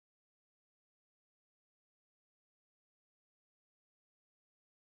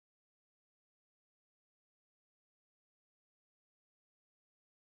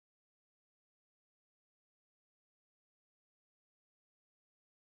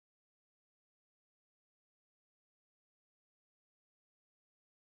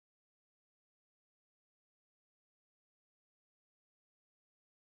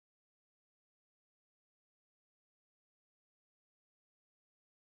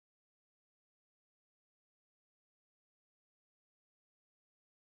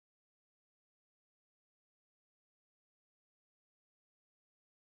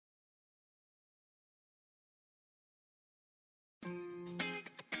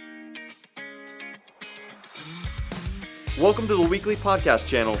Welcome to the weekly podcast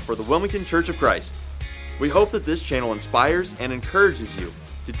channel for the Wilmington Church of Christ. We hope that this channel inspires and encourages you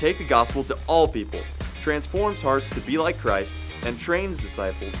to take the gospel to all people, transforms hearts to be like Christ, and trains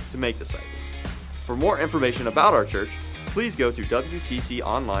disciples to make disciples. For more information about our church, please go to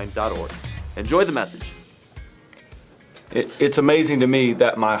wcconline.org. Enjoy the message. It's amazing to me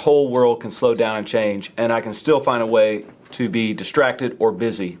that my whole world can slow down and change, and I can still find a way to be distracted or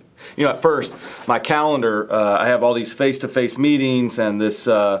busy. You know, at first, my calendar, I have all these face-to-face meetings and this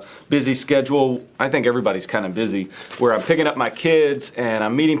busy schedule. I think everybody's kind of busy, where I'm picking up my kids and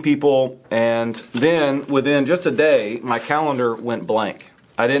I'm meeting people, and then within just a day, my calendar went blank.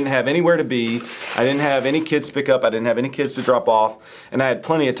 I didn't have anywhere to be. I didn't have any kids to pick up. I didn't have any kids to drop off, and I had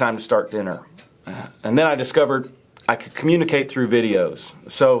plenty of time to start dinner. And then I discovered I could communicate through videos.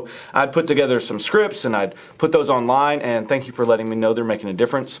 So I'd put together some scripts and I'd put those online, and thank you for letting me know they're making a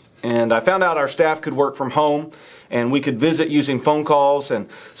difference. And I found out our staff could work from home and we could visit using phone calls, and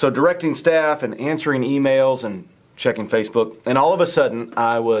so directing staff and answering emails and checking Facebook. And all of a sudden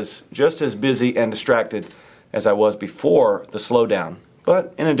I was just as busy and distracted as I was before the slowdown,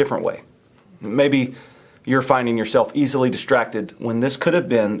 but in a different way. Maybe you're finding yourself easily distracted when this could have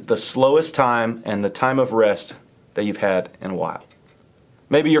been the slowest time and the time of rest that you've had in a while.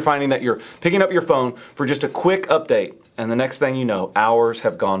 Maybe you're finding that you're picking up your phone for just a quick update, and the next thing you know, hours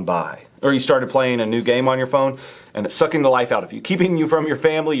have gone by. Or you started playing a new game on your phone, and it's sucking the life out of you, keeping you from your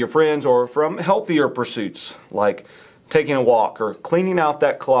family, your friends, or from healthier pursuits, like taking a walk or cleaning out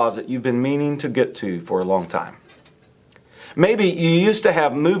that closet you've been meaning to get to for a long time. Maybe you used to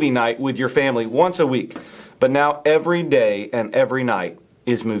have movie night with your family once a week, but now every day and every night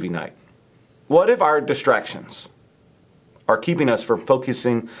is movie night. What if our distractions are keeping us from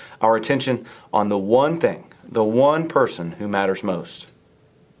focusing our attention on the one thing, the one person who matters most?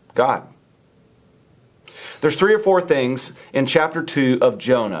 God. There's 3 or 4 things in chapter 2 of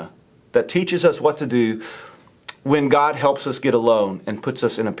Jonah that teaches us what to do when God helps us get alone and puts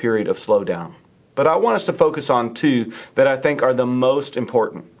us in a period of slowdown. But I want us to focus on 2 that I think are the most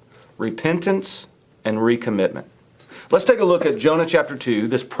important: repentance and recommitment. Let's take a look at Jonah chapter 2,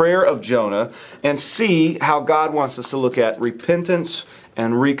 this prayer of Jonah, and see how God wants us to look at repentance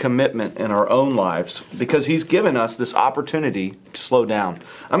and recommitment in our own lives, because He's given us this opportunity to slow down.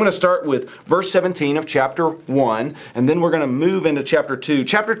 I'm going to start with verse 17 of chapter 1, and then we're going to move into chapter 2.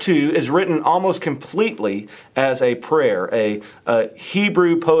 Chapter 2 is written almost completely as a prayer, a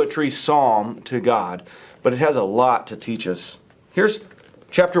Hebrew poetry psalm to God, but it has a lot to teach us. Here's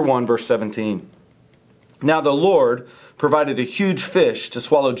chapter 1, verse 17. Now the Lord provided a huge fish to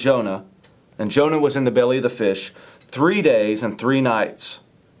swallow Jonah, and Jonah was in the belly of the fish 3 days and 3 nights.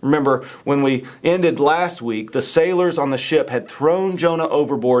 Remember, when we ended last week, the sailors on the ship had thrown Jonah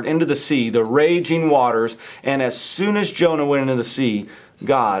overboard into the sea, the raging waters, and as soon as Jonah went into the sea,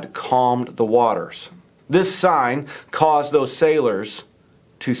 God calmed the waters. This sign caused those sailors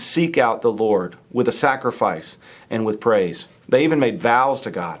to seek out the Lord with a sacrifice and with praise. They even made vows to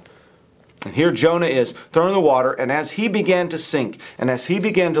God. And here Jonah is thrown in the water, and as he began to sink, and as he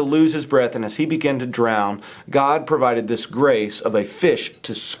began to lose his breath, and as he began to drown, God provided this grace of a fish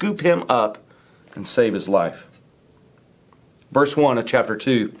to scoop him up and save his life. Verse 1 of chapter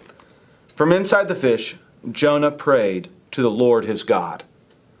 2. From inside the fish, Jonah prayed to the Lord his God.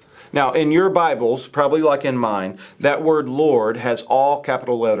 Now, in your Bibles, probably like in mine, that word Lord has all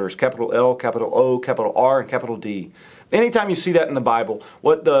capital letters: capital L, capital O, capital R, and capital D. Anytime you see that in the Bible,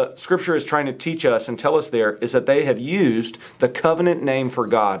 what the Scripture is trying to teach us and tell us there is that they have used the covenant name for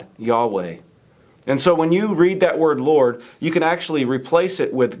God, Yahweh. And so when you read that word Lord, you can actually replace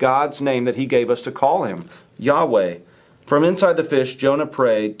it with God's name that He gave us to call Him, Yahweh. From inside the fish, Jonah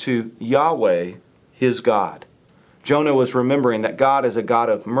prayed to Yahweh, his God. Jonah was remembering that God is a God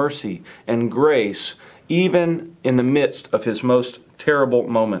of mercy and grace, even in the midst of his most terrible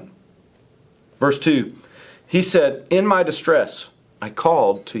moment. Verse 2. He said, "In my distress, I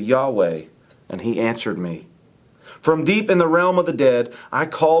called to Yahweh, and He answered me. From deep in the realm of the dead, I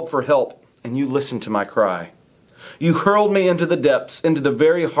called for help, and You listened to my cry. You hurled me into the depths, into the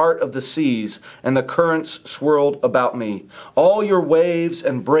very heart of the seas, and the currents swirled about me. All Your waves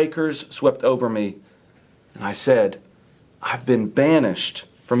and breakers swept over me. And I said, I've been banished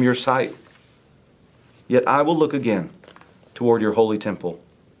from Your sight. Yet I will look again toward Your holy temple.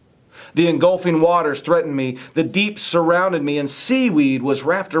 The engulfing waters threatened me, the deep surrounded me, and seaweed was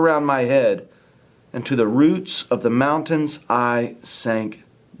wrapped around my head. And to the roots of the mountains I sank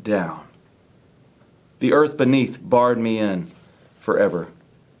down. The earth beneath barred me in forever.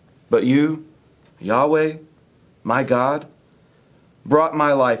 But You, Yahweh, my God, brought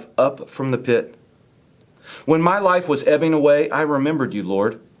my life up from the pit. When my life was ebbing away, I remembered you,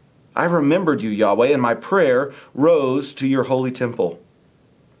 Lord. I remembered you, Yahweh, and my prayer rose to your holy temple.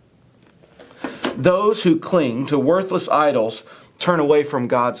 Those who cling to worthless idols turn away from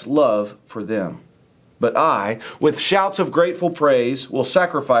God's love for them. But I, with shouts of grateful praise, will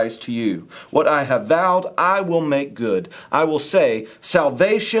sacrifice to you. What I have vowed, I will make good. I will say,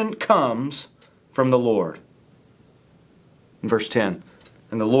 salvation comes from the Lord. In verse 10,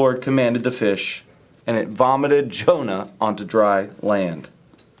 and the Lord commanded the fish, and it vomited Jonah onto dry land.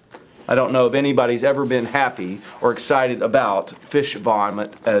 I don't know if anybody's ever been happy or excited about fish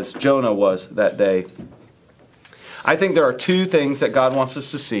vomit as Jonah was that day. I think there are two things that God wants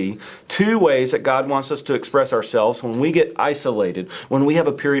us to see, two ways that God wants us to express ourselves when we get isolated, when we have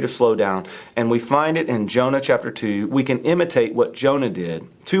a period of slowdown, and we find it in Jonah chapter 2. We can imitate what Jonah did.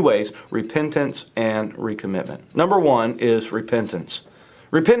 Two ways: repentance and recommitment. Number one is repentance.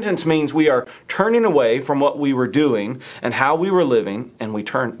 Repentance means we are turning away from what we were doing and how we were living, and we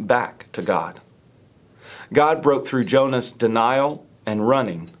turn back to God. God broke through Jonah's denial and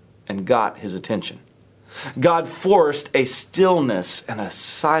running and got his attention. God forced a stillness and a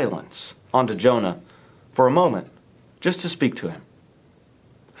silence onto Jonah for a moment, just to speak to him.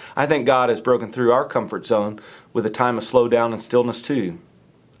 I think God has broken through our comfort zone with a time of slowdown and stillness too.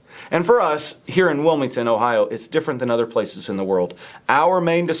 And for us, here in Wilmington, Ohio, it's different than other places in the world. Our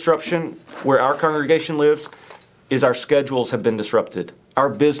main disruption, where our congregation lives, is our schedules have been disrupted. Our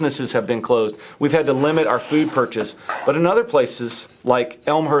businesses have been closed. We've had to limit our food purchase. But in other places, like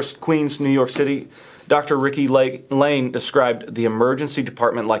Elmhurst, Queens, New York City, Dr. Ricky Lane described the emergency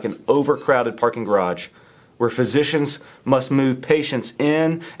department like an overcrowded parking garage where physicians must move patients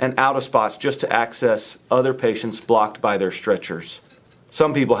in and out of spots just to access other patients blocked by their stretchers.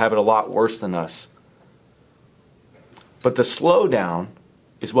 Some people have it a lot worse than us. But the slowdown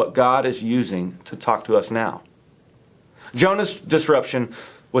is what God is using to talk to us now. Jonah's disruption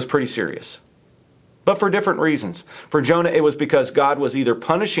was pretty serious, but for different reasons. For Jonah, it was because God was either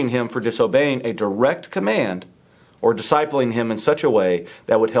punishing him for disobeying a direct command or discipling him in such a way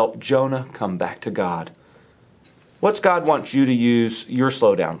that would help Jonah come back to God. What's God want you to use your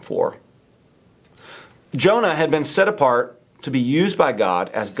slowdown for? Jonah had been set apart to be used by God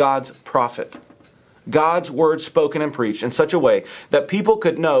as God's prophet. God's word spoken and preached in such a way that people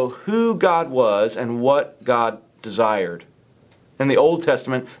could know who God was and what God desired. In the Old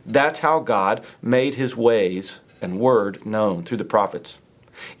Testament, that's how God made his ways and word known through the prophets.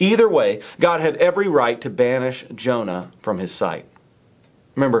 Either way, God had every right to banish Jonah from his sight.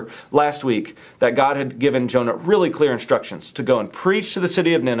 Remember last week that God had given Jonah really clear instructions to go and preach to the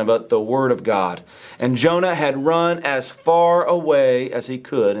city of Nineveh the word of God. And Jonah had run as far away as he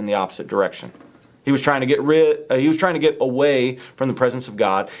could in the opposite direction. He was trying to get away from the presence of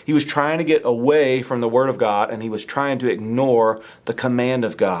God. He was trying to get away from the word of God, and he was trying to ignore the command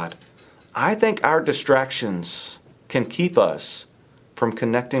of God. I think our distractions can keep us from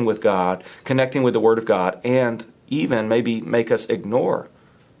connecting with God, connecting with the word of God, and even maybe make us ignore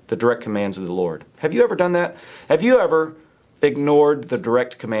the direct commands of the Lord. Have you ever done that? Have you ever ignored the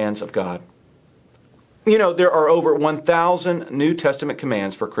direct commands of God? You know, there are over 1,000 New Testament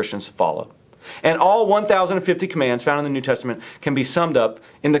commands for Christians to follow. And all 1,050 commands found in the New Testament can be summed up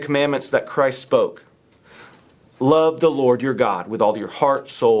in the commandments that Christ spoke. Love the Lord your God with all your heart,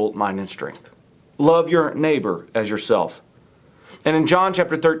 soul, mind, and strength. Love your neighbor as yourself. And in John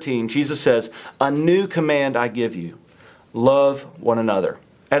chapter 13, Jesus says, "A new command I give you, love one another.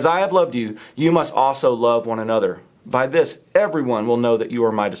 As I have loved you, you must also love one another. By this, everyone will know that you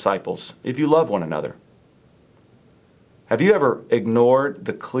are my disciples, if you love one another." Have you ever ignored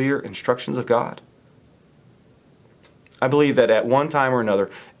the clear instructions of God? I believe that at one time or another,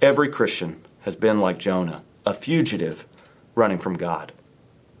 every Christian has been like Jonah, a fugitive running from God.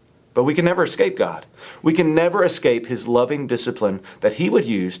 But we can never escape God. We can never escape his loving discipline that he would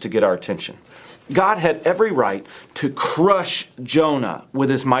use to get our attention. God had every right to crush Jonah with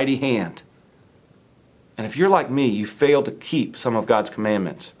his mighty hand. And if you're like me, you failed to keep some of God's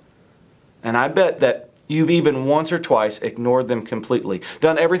commandments. And I bet that you've even once or twice ignored them completely,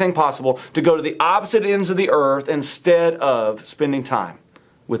 done everything possible to go to the opposite ends of the earth instead of spending time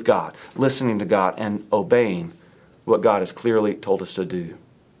with God, listening to God, and obeying what God has clearly told us to do.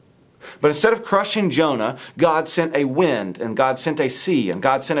 But instead of crushing Jonah, God sent a wind, and God sent a sea, and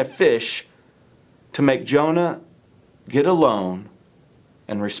God sent a fish to make Jonah get alone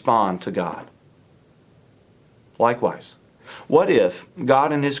and respond to God. Likewise, what if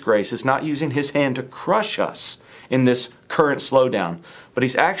God in his grace is not using his hand to crush us in this current slowdown, but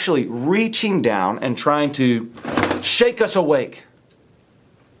he's actually reaching down and trying to shake us awake?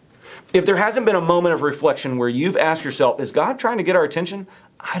 If there hasn't been a moment of reflection where you've asked yourself, is God trying to get our attention?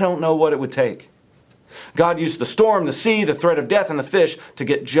 I don't know what it would take. God used the storm, the sea, the threat of death, and the fish to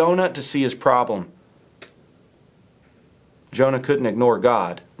get Jonah to see his problem. Jonah couldn't ignore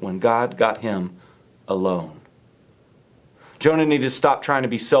God when God got him alone. Jonah needed to stop trying to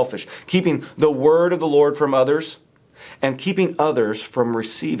be selfish, keeping the word of the Lord from others and keeping others from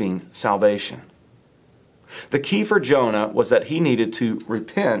receiving salvation. The key for Jonah was that he needed to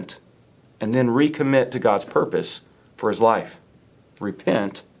repent and then recommit to God's purpose for his life.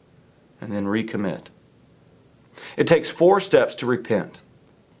 Repent and then recommit. It takes 4 steps to repent.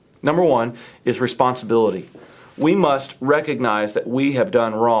 Number 1 is responsibility. We must recognize that we have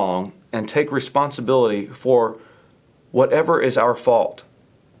done wrong and take responsibility for whatever is our fault.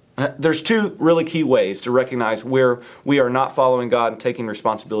 There's 2 really key ways to recognize where we are not following God and taking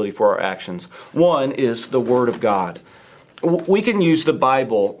responsibility for our actions. One is the Word of God. We can use the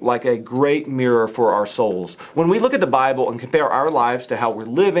Bible like a great mirror for our souls. When we look at the Bible and compare our lives to how we're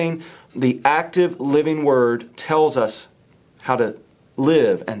living, the active living Word tells us how to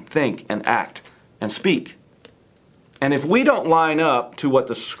live and think and act and speak. And if we don't line up to what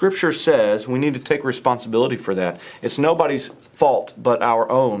the Scripture says, we need to take responsibility for that. It's nobody's fault but our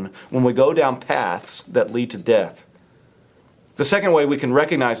own when we go down paths that lead to death. The second way we can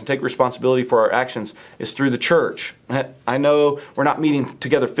recognize and take responsibility for our actions is through the church. I know we're not meeting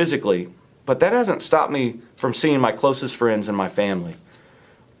together physically, but that hasn't stopped me from seeing my closest friends and my family.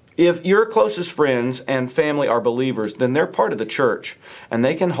 If your closest friends and family are believers, then they're part of the church, and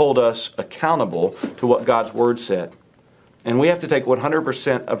they can hold us accountable to what God's Word said. And we have to take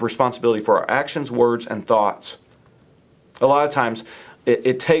 100% of responsibility for our actions, words, and thoughts. A lot of times,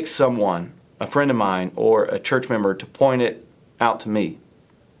 it takes someone, a friend of mine or a church member, to point it out to me.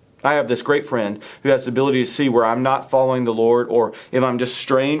 I have this great friend who has the ability to see where I'm not following the Lord, or if I'm just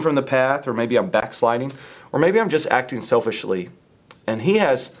straying from the path, or maybe I'm backsliding, or maybe I'm just acting selfishly. And he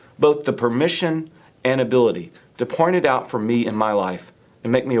has both the permission and ability to point it out for me in my life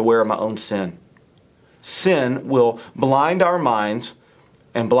and make me aware of my own sin. Sin will blind our minds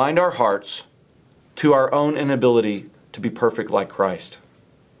and blind our hearts to our own inability to be perfect like Christ.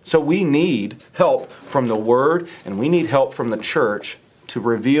 So we need help from the Word, and we need help from the church to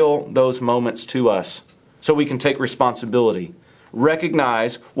reveal those moments to us so we can take responsibility,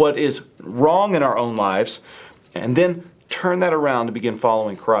 recognize what is wrong in our own lives, and then turn that around to begin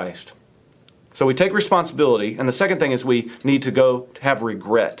following Christ. So we take responsibility, and the second thing is we need to go to have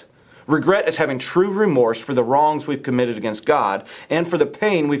regret. Regret is having true remorse for the wrongs we've committed against God and for the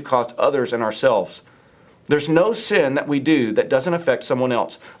pain we've caused others and ourselves. There's no sin that we do that doesn't affect someone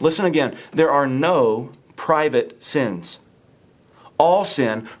else. Listen again, there are no private sins. All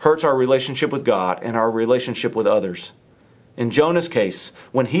sin hurts our relationship with God and our relationship with others. In Jonah's case,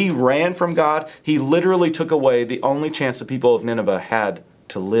 when he ran from God, he literally took away the only chance the people of Nineveh had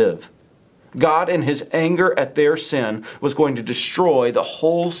to live. God, in His anger at their sin, was going to destroy the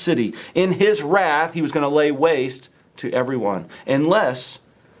whole city. In His wrath, He was going to lay waste to everyone, unless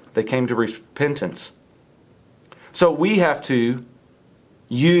they came to repentance. So we have to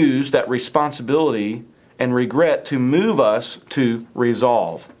use that responsibility and regret to move us to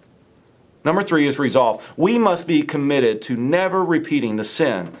resolve. Number 3 is resolve. We must be committed to never repeating the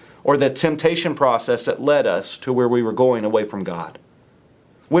sin or the temptation process that led us to where we were going away from God.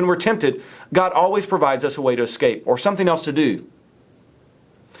 When we're tempted, God always provides us a way to escape or something else to do.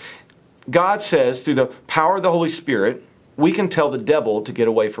 God says through the power of the Holy Spirit, we can tell the devil to get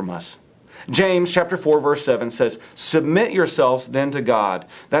away from us. James chapter 4 verse 7 says, "Submit yourselves then to God."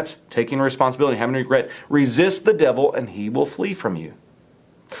 That's taking responsibility, having regret. "Resist the devil and he will flee from you."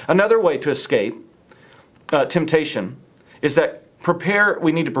 Another way to escape temptation is that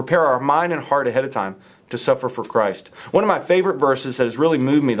we need to prepare our mind and heart ahead of time to suffer for Christ. One of my favorite verses that has really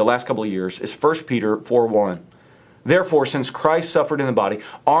moved me the last couple of years is 1 Peter 4:1. "Therefore, since Christ suffered in the body,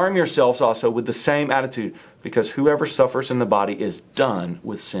 arm yourselves also with the same attitude, because whoever suffers in the body is done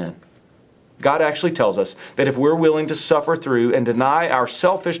with sin." God actually tells us that if we're willing to suffer through and deny our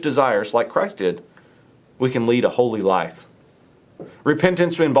selfish desires like Christ did, we can lead a holy life.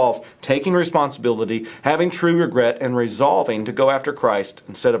 Repentance involves taking responsibility, having true regret, and resolving to go after Christ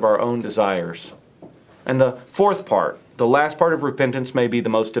instead of our own desires. And the fourth part, the last part of repentance, may be the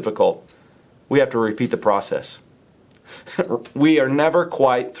most difficult. We have to repeat the process. We are never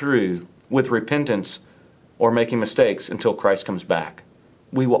quite through with repentance or making mistakes until Christ comes back.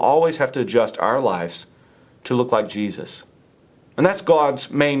 We will always have to adjust our lives to look like Jesus. And that's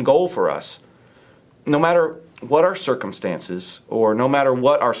God's main goal for us. No matter what our circumstances, or no matter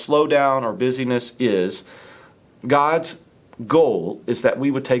what our slowdown or busyness is, God's goal is that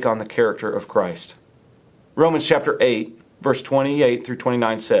we would take on the character of Christ. Romans chapter 8, verse 28 through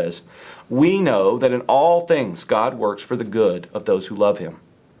 29 says, "We know that in all things God works for the good of those who love Him,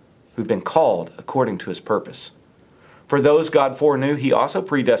 who've been called according to His purpose. For those God foreknew, He also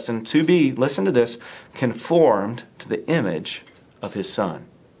predestined to be," listen to this, "conformed to the image of His Son."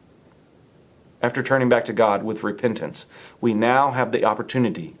 After turning back to God with repentance, we now have the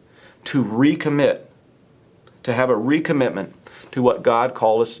opportunity to recommit, to have a recommitment to what God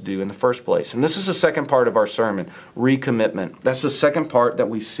called us to do in the first place. And this is the second part of our sermon, recommitment. That's the second part that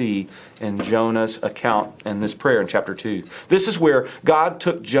we see in Jonah's account and this prayer in chapter 2. This is where God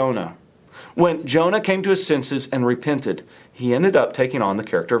took Jonah. When Jonah came to his senses and repented, he ended up taking on the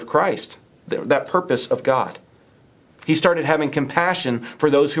character of Christ, that purpose of God. He started having compassion for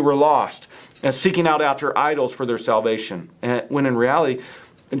those who were lost and seeking out after idols for their salvation. And when in reality,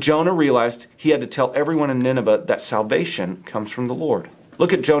 Jonah realized he had to tell everyone in Nineveh that salvation comes from the Lord.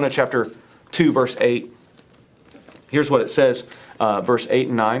 Look at Jonah chapter 2, verse 8. Here's what it says, verse 8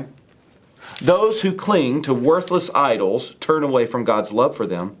 and 9. "Those who cling to worthless idols turn away from God's love for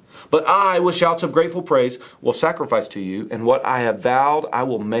them. But I, with shouts of grateful praise, will sacrifice to you, and what I have vowed I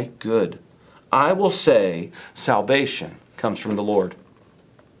will make good. I will say, salvation comes from the Lord."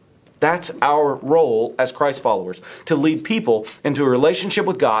 That's our role as Christ followers, to lead people into a relationship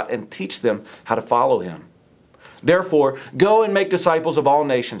with God and teach them how to follow Him. "Therefore, go and make disciples of all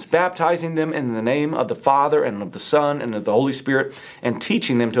nations, baptizing them in the name of the Father and of the Son and of the Holy Spirit, and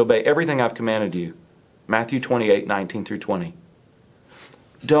teaching them to obey everything I've commanded you." Matthew 28, 19 through 20.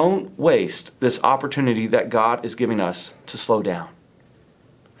 Don't waste this opportunity that God is giving us to slow down.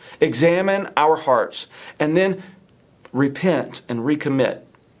 Examine our hearts and then repent and recommit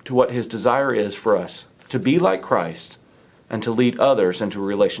to what His desire is for us, to be like Christ and to lead others into a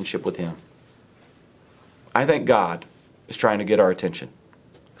relationship with Him. I think God is trying to get our attention.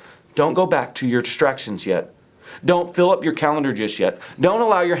 Don't go back to your distractions yet. Don't fill up your calendar just yet. Don't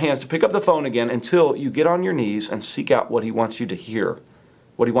allow your hands to pick up the phone again until you get on your knees and seek out what He wants you to hear,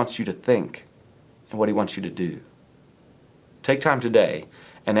 what He wants you to think, and what He wants you to do. Take time today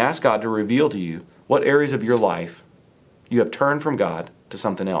and ask God to reveal to you what areas of your life you have turned from God to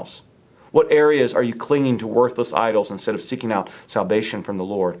something else. What areas are you clinging to worthless idols instead of seeking out salvation from the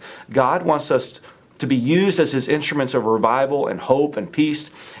Lord? God wants us to be used as His instruments of revival and hope and peace,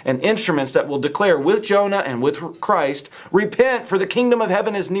 and instruments that will declare with Jonah and with Christ, "Repent, for the kingdom of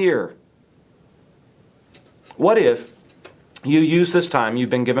heaven is near." What if you use this time you've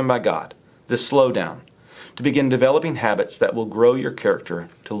been given by God, this slowdown, to begin developing habits that will grow your character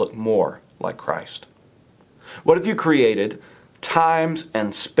to look more like Christ? What if you created times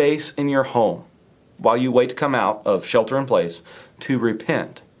and space in your home while you wait to come out of shelter in place to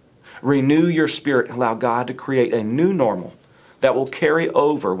repent, renew your spirit, and allow God to create a new normal that will carry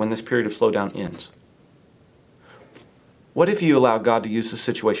over when this period of slowdown ends? What if you allow God to use this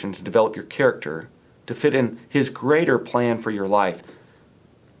situation to develop your character to fit in His greater plan for your life?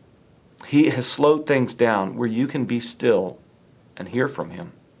 He has slowed things down where you can be still and hear from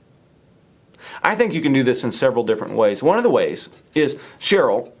Him. I think you can do this in several different ways. One of the ways is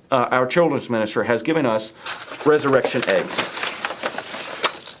Cheryl, our children's minister, has given us resurrection eggs.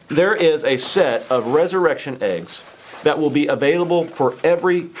 There is a set of resurrection eggs that will be available for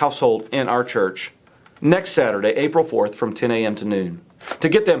every household in our church next Saturday, April 4th, from 10 a.m. to noon. To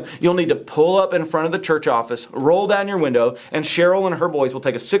get them, you'll need to pull up in front of the church office, roll down your window, and Cheryl and her boys will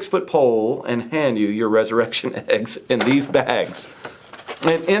take a 6-foot pole and hand you your resurrection eggs in these bags.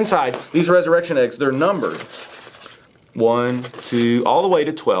 And inside, these resurrection eggs, they're numbered 1, 2, all the way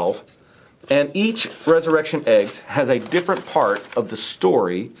to 12. And each resurrection egg has a different part of the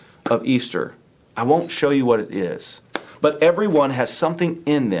story of Easter. I won't show you what it is, but every one has something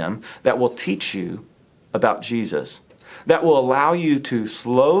in them that will teach you about Jesus, that will allow you to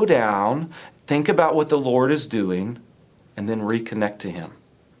slow down, think about what the Lord is doing, and then reconnect to Him.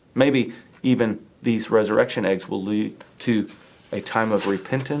 Maybe even these resurrection eggs will lead to a time of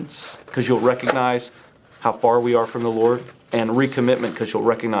repentance, because you'll recognize how far we are from the Lord, and recommitment, because you'll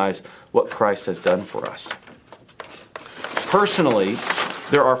recognize what Christ has done for us. Personally,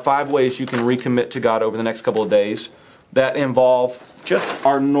 there are 5 ways you can recommit to God over the next couple of days that involve just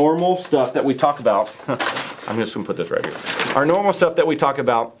our normal stuff that we talk about. I'm just going to put this right here. Our normal stuff that we talk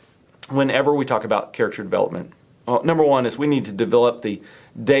about whenever we talk about character development. Well, number 1 is we need to develop the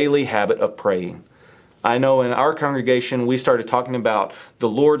daily habit of praying. I know in our congregation, we started talking about the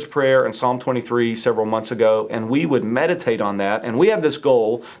Lord's Prayer and Psalm 23 several months ago, and we would meditate on that. And we had this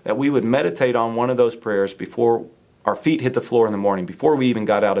goal that we would meditate on one of those prayers before our feet hit the floor in the morning, before we even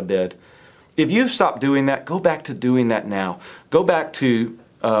got out of bed. If you've stopped doing that, go back to doing that now. Go back to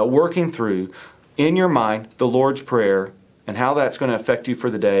working through, in your mind, the Lord's Prayer and how that's going to affect you for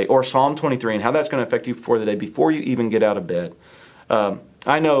the day, or Psalm 23 and how that's going to affect you for the day before you even get out of bed.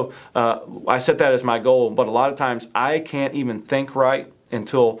 I know I set that as my goal, but a lot of times I can't even think right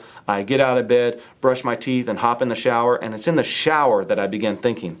until I get out of bed, brush my teeth, and hop in the shower. And it's in the shower that I begin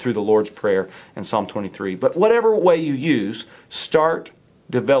thinking through the Lord's Prayer and Psalm 23. But whatever way you use, start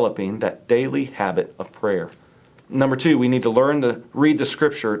developing that daily habit of prayer. Number 2, we need to learn to read the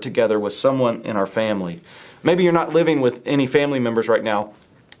Scripture together with someone in our family. Maybe you're not living with any family members right now,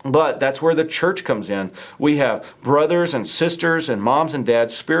 but that's where the church comes in. We have brothers and sisters and moms and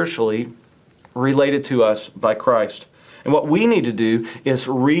dads spiritually related to us by Christ. And what we need to do is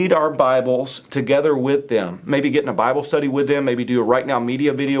read our Bibles together with them. Maybe get in a Bible study with them. Maybe do a Right Now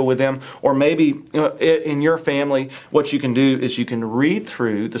Media video with them. Or maybe in your family, what you can do is you can read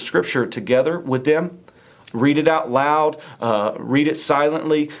through the Scripture together with them. Read it out loud. Read it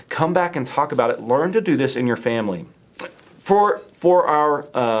silently. Come back and talk about it. Learn to do this in your family. For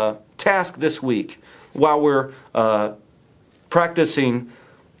our task this week, while we're practicing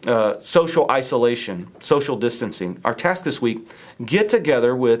social isolation, social distancing, our task this week, get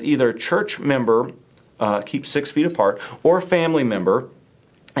together with either a church member, keep 6 feet apart, or a family member,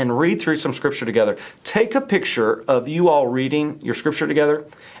 and read through some Scripture together. Take a picture of you all reading your Scripture together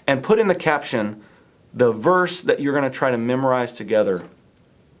and put in the caption the verse that you're going to try to memorize together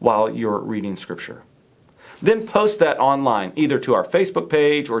while you're reading Scripture. Then post that online, either to our Facebook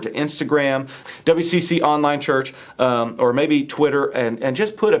page or to Instagram, WCC Online Church, or maybe Twitter, and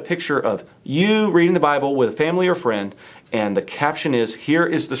just put a picture of you reading the Bible with a family or friend, and the caption is, here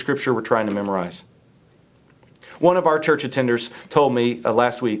is the Scripture we're trying to memorize. One of our church attenders told me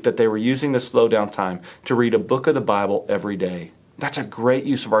last week that they were using the slow down time to read a book of the Bible every day. That's a great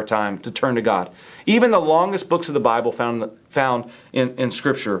use of our time to turn to God. Even the longest books of the Bible found in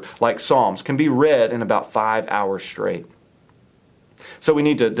Scripture, like Psalms, can be read in about 5 hours straight. So we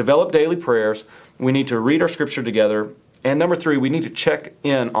need to develop daily prayers. We need to read our Scripture together. And number 3, we need to check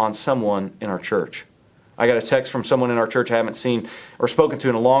in on someone in our church. I got a text from someone in our church I haven't seen or spoken to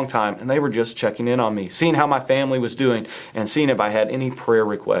in a long time, and they were just checking in on me, seeing how my family was doing, and seeing if I had any prayer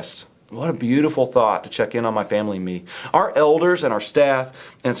requests. What a beautiful thought to check in on my family and me. Our elders and our staff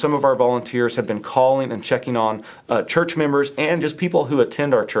and some of our volunteers have been calling and checking on church members and just people who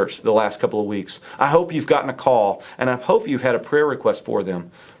attend our church the last couple of weeks. I hope you've gotten a call, and I hope you've had a prayer request for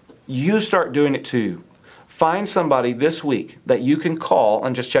them. You start doing it too. Find somebody this week that you can call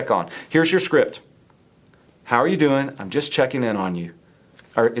and just check on. Here's your script. How are you doing? I'm just checking in on you.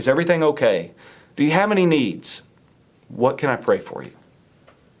 Is everything okay? Do you have any needs? What can I pray for you?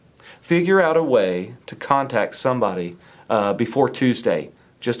 Figure out a way to contact somebody before Tuesday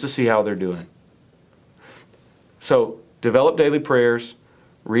just to see how they're doing. So develop daily prayers,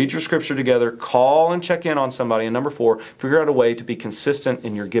 read your Scripture together, call and check in on somebody. And number 4, figure out a way to be consistent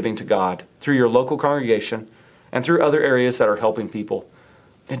in your giving to God through your local congregation and through other areas that are helping people.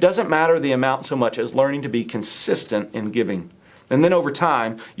 It doesn't matter the amount so much as learning to be consistent in giving. And then over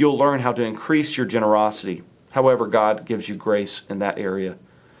time, you'll learn how to increase your generosity, however God gives you grace in that area.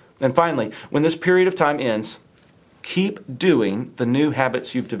 And finally, when this period of time ends, keep doing the new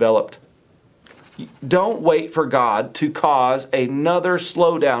habits you've developed. Don't wait for God to cause another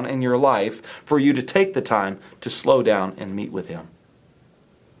slowdown in your life for you to take the time to slow down and meet with Him.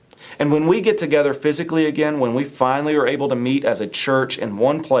 And when we get together physically again, when we finally are able to meet as a church in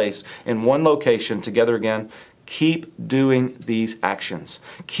one place, in one location together again, keep doing these actions.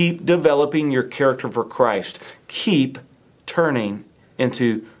 Keep developing your character for Christ. Keep turning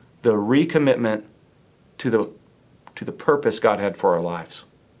into the recommitment to the purpose God had for our lives.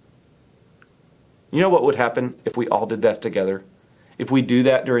 You know what would happen if we all did that together? If we do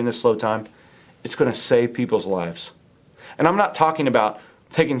that during this slow time, it's going to save people's lives. And I'm not talking about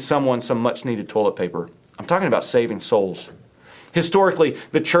taking someone some much-needed toilet paper. I'm talking about saving souls. Historically,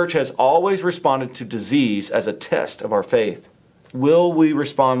 the church has always responded to disease as a test of our faith. Will we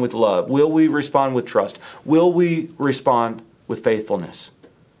respond with love? Will we respond with trust? Will we respond with faithfulness?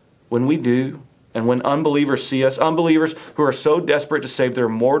 When we do, and when unbelievers see us, unbelievers who are so desperate to save their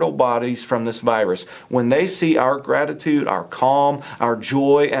mortal bodies from this virus, when they see our gratitude, our calm, our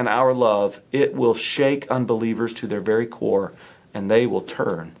joy, and our love, it will shake unbelievers to their very core, and they will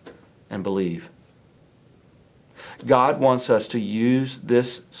turn and believe. God wants us to use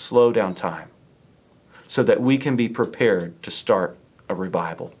this slowdown time so that we can be prepared to start a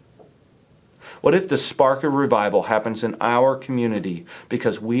revival. What if the spark of revival happens in our community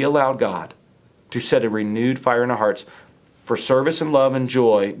because we allow God to set a renewed fire in our hearts for service and love and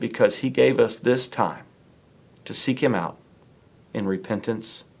joy because He gave us this time to seek Him out in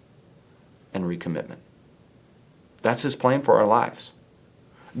repentance and recommitment. That's His plan for our lives.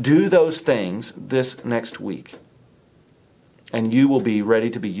 Do those things this next week, and you will be ready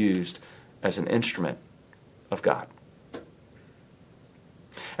to be used as an instrument of God.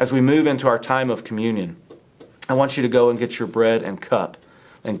 As we move into our time of communion, I want you to go and get your bread and cup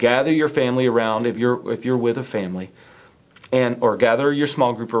and gather your family around if you're with a family, or gather your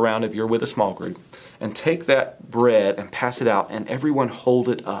small group around if you're with a small group, and take that bread and pass it out, and everyone hold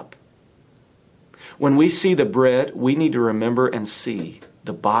it up. When we see the bread, we need to remember and see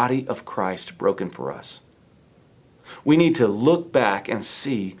the body of Christ broken for us. We need to look back and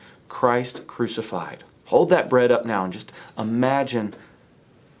see Christ crucified. Hold that bread up now and just imagine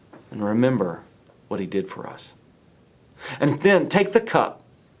and remember what He did for us. And then take the cup.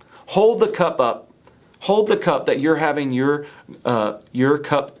 Hold the cup up. Hold the cup that you're having your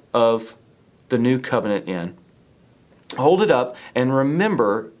cup of the new covenant in. Hold it up and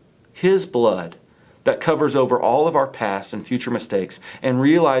remember His blood that covers over all of our past and future mistakes, and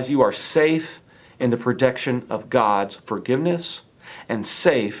realize you are safe in the protection of God's forgiveness and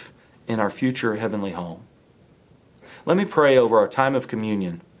safe in our future heavenly home. Let me pray over our time of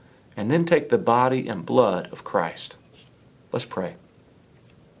communion and then take the body and blood of Christ. Let's pray.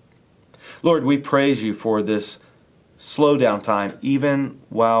 Lord, we praise You for this slow down time even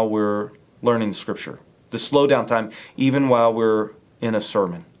while we're learning the Scripture. The slow down time even while we're in a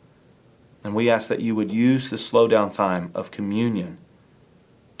sermon. And we ask that You would use the slow down time of communion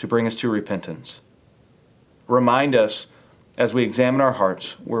to bring us to repentance. Remind us as we examine our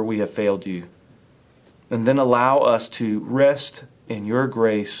hearts where we have failed You. And then allow us to rest in Your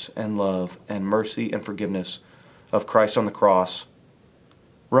grace and love and mercy and forgiveness of Christ on the cross.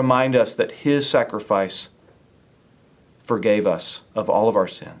 Remind us that His sacrifice forgave us of all of our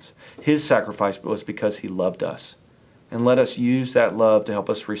sins. His sacrifice was because He loved us. And let us use that love to help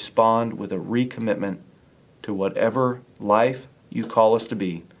us respond with a recommitment to whatever life You call us to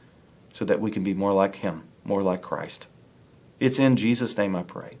be, so that we can be more like Him, more like Christ. It's in Jesus' name I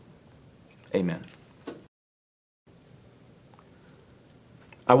pray. Amen.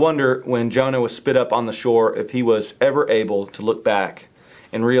 I wonder when Jonah was spit up on the shore if he was ever able to look back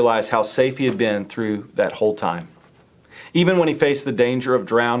and realize how safe he had been through that whole time. Even when he faced the danger of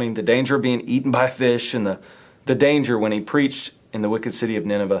drowning, the danger of being eaten by fish, and the danger when he preached in the wicked city of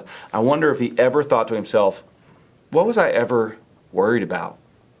Nineveh, I wonder if he ever thought to himself, what was I ever worried about?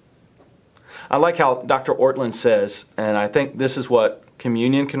 I like how Dr. Ortlund says, and I think this is what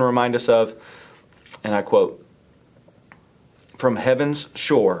communion can remind us of, and I quote, "From heaven's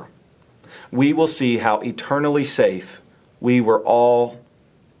shore, we will see how eternally safe we were all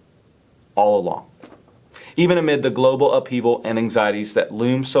along, even amid the global upheaval and anxieties that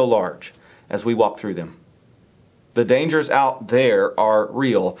loom so large as we walk through them. The dangers out there are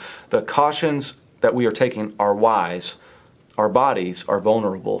real. The cautions that we are taking are wise. Our bodies are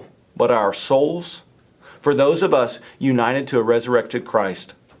vulnerable. But our souls, for those of us united to a resurrected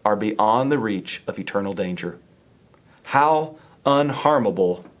Christ, are beyond the reach of eternal danger. How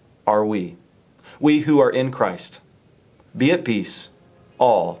unharmable are we who are in Christ. Be at peace.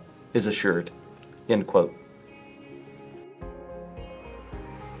 All is assured." End quote.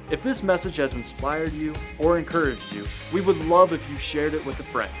 If this message has inspired you or encouraged you, we would love if you shared it with a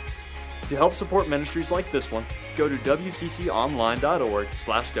friend. To help support ministries like this one, go to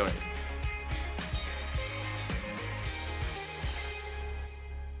wcconline.org/donate.